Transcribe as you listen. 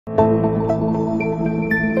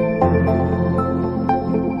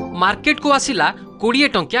Market को आसिला 20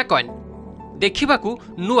 टंकिया coin देखिबाकू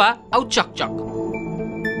नुआ आउ चकचक।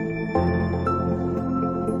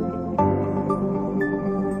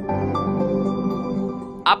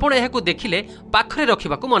 आपण एहाकू देखिले पाखरे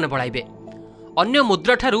रखिबाकू मन बळाइबे। अन्य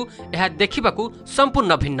मुद्रा ठारू एहा देखिबाकू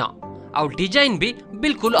संपूर्ण भिन्न आउ डिजाइन भी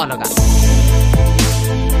बिल्कुल अलग।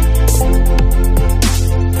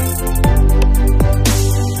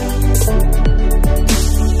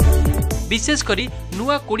 विशेषकरी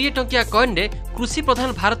नुआ 20 टंकिया कॉइन रे कृषि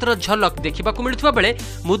प्रधान भारतर झलक देखिबाकू मिलुथबा बेले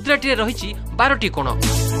मुद्राटी रहिछि 12टी कोण।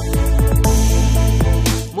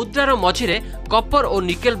 मुद्रार मझिरे कपर और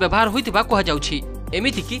निकेल व्यवहार होइतिबा कहा जाउछि।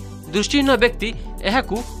 एमिति कि दृष्टिहीन व्यक्ति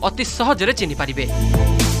एहाकू अति सहजरे चिनि पारिबे।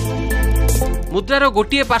 मुद्रार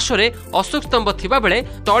गोटिए पार्श्वरे अशोक स्तंभ थिबा बेले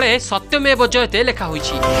तळे सत्यमेव जयते लेखा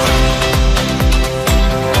होइछि।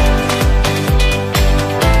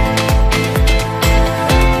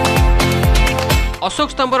 अशोक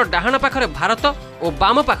स्तंभर डाहाण पाखरे भारत और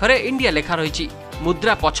बाम पाखरे इंडिया लेखा रही।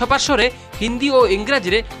 मुद्रा पछ पार्श्वरे हिंदी और इंग्राजी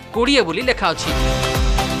रे 20 बोली लेखा अछि।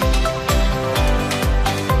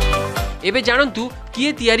 एबे जानंतु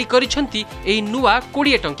किए तैयारी करिसंती एई नुआ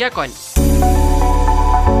 20 टंकिया कॉइन।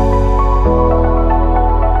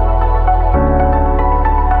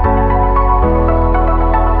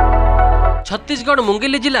 छत्तीसगढ़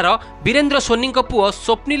मुंगेली जिलार वीरेंद्र सोनी पुओ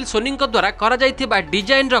स्वप्निल सोनी द्वारा करा जाइथिबा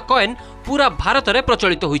डिजाइन र कॉइन पूरा भारत में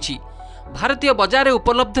प्रचलित होइछि। भारतीय बजार में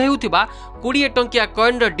उपलब्ध हेउथिबा 20 टंकिया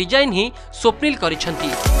कॉइन र डिजाइन ही स्वप्निल करिसंती।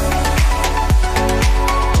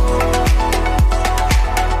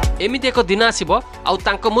 एमिति एक दिन आसिबो आउ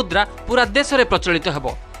तांको मुद्रा पूरा देश में प्रचलित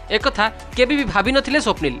हेबो। एकथा केबे भी भाबी नथिले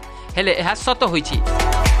स्वप्निल, हेले एहा सत होइछि।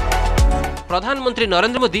 प्रधानमंत्री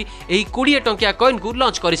नरेंद्र मोदी एही 20 टंकिया कॉइन को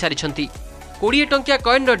लॉन्च करि सारिछंती। 20 टंकिया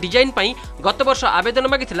कॉइन रो डिजाइन पई गत वर्ष आवेदन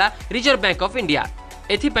मागिथिला रिजर्व बैंक ऑफ इंडिया।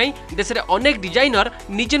 एथिपई देश रे अनेक डिजाइनर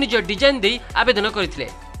निज निज डिजाइन देई आवेदन करिथिले।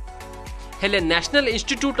 हेले नेशनल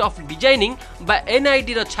इंस्टीट्यूट ऑफ डिजाइनिंग बा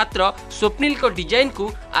एनआईडी रो छात्र स्वप्निल को डिजाइन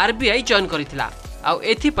को आरबीआई चयन करिथिला। आ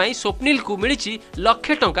एथिपई स्वप्निल को मिलिछि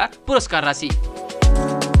लाख टंका पुरस्कार राशि।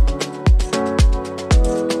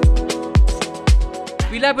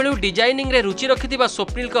 पिला बेलू डिजाइनिंग रे रुचि रखिथिबा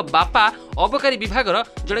स्वप्निल को बापा अबकारी विभागर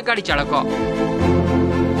जड़े गाड़ी चालक।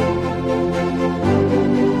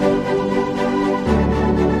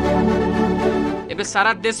 एबे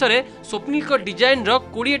सारा देश रे स्वप्निल को डिजाइन रो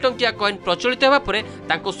 20 टंकिया कॉइन प्रचलित हेबा परे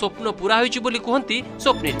तांको स्वप्न पूरा होइछि बोली कहंती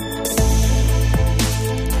स्वप्निल।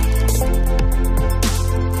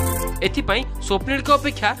 एथिपई स्वप्निल को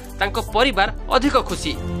अपेक्षा तांको परिवार अधिक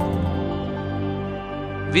खुशी।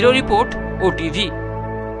 Bureau report OTV.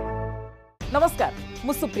 नमस्कार,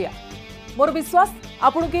 मु सुप्रिया। मोर विश्वास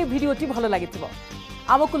आपन के वीडियोटी भलो लागिथिबो।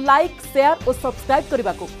 आमको लाइक, शेयर और सब्सक्राइब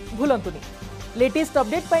करने को भूलंतुनी। लेटेस्ट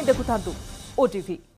अपडेट पाई देखुथांतु ओटीवी।